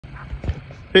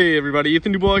Hey everybody,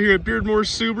 Ethan Dubois here at Beardmore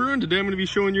Subaru, and today I'm going to be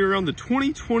showing you around the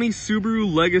 2020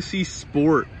 Subaru Legacy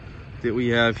Sport that we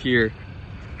have here.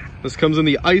 This comes in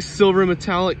the ice silver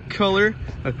metallic color,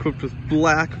 equipped with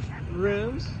black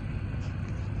rims.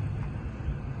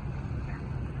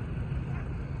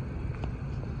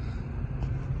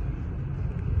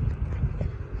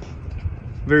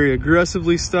 Very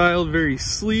aggressively styled, very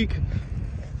sleek.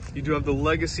 You do have the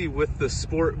Legacy with the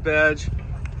Sport badge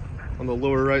on the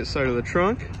lower right side of the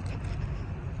trunk.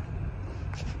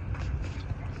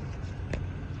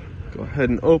 Go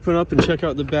ahead and open up and check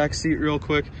out the back seat real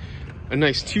quick. A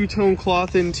nice two-tone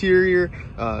cloth interior,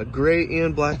 gray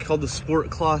and black, called the Sport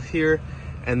cloth here,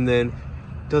 and then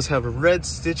does have red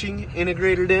stitching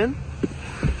integrated in.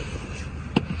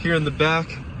 Here in the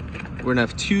back, we're gonna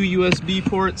have two USB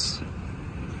ports,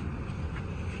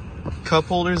 cup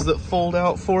holders that fold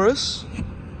out for us,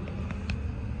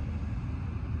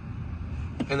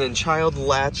 and then child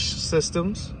latch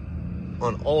systems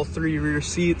on all three rear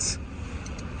seats.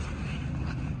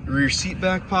 Rear seat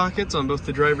back pockets on both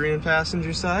the driver and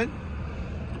passenger side,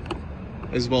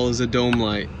 as well as a dome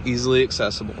light, easily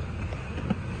accessible.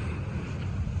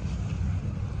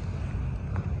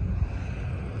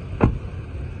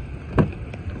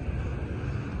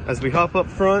 As we hop up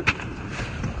front,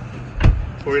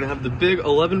 we're gonna have the big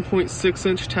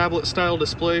 11.6-inch tablet style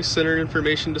display. Center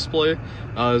information display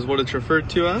is what it's referred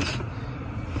to as.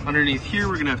 Underneath here,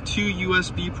 we're gonna have two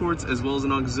USB ports as well as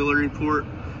an auxiliary port,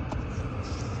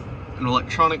 an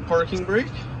electronic parking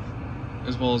brake,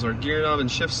 as well as our gear knob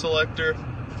and shift selector.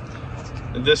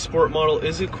 And this Sport model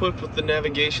is equipped with the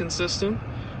navigation system.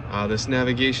 This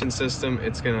navigation system,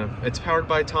 it's powered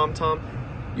by TomTom.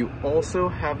 You also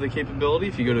have the capability,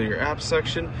 if you go to your app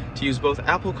section, to use both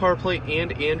Apple CarPlay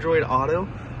and Android Auto.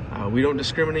 We don't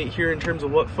discriminate here in terms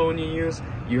of what phone you use.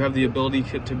 You have the ability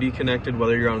to be connected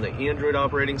whether you're on the Android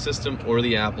operating system or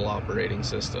the Apple operating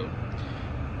system.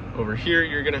 Over here,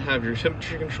 you're going to have your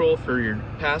temperature control for your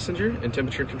passenger and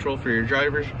temperature control for your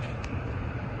driver.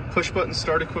 Push button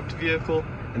start equipped vehicle,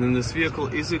 and then this vehicle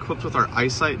is equipped with our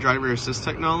EyeSight driver assist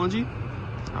technology.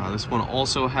 This one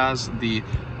also has the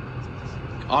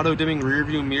auto dimming rear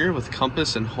view mirror with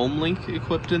compass and home link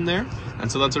equipped in there, and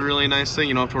so that's a really nice thing.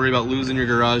 You don't have to worry about losing your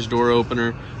garage door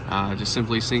opener. Just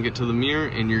simply sync it to the mirror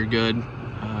and you're good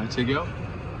to go.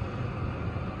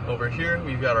 Over here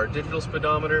we've got our digital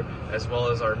speedometer as well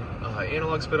as our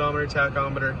analog speedometer,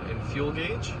 tachometer, and fuel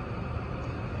gauge.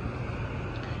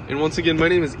 And once again, my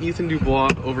name is Ethan Dubois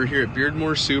over here at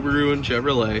Beardmore Subaru and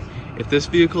Chevrolet. If this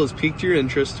vehicle has piqued your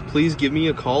interest, please give me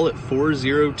a call at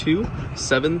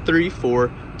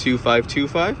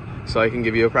 402-734-2525 so I can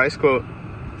give you a price quote.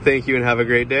 Thank you and have a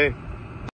great day.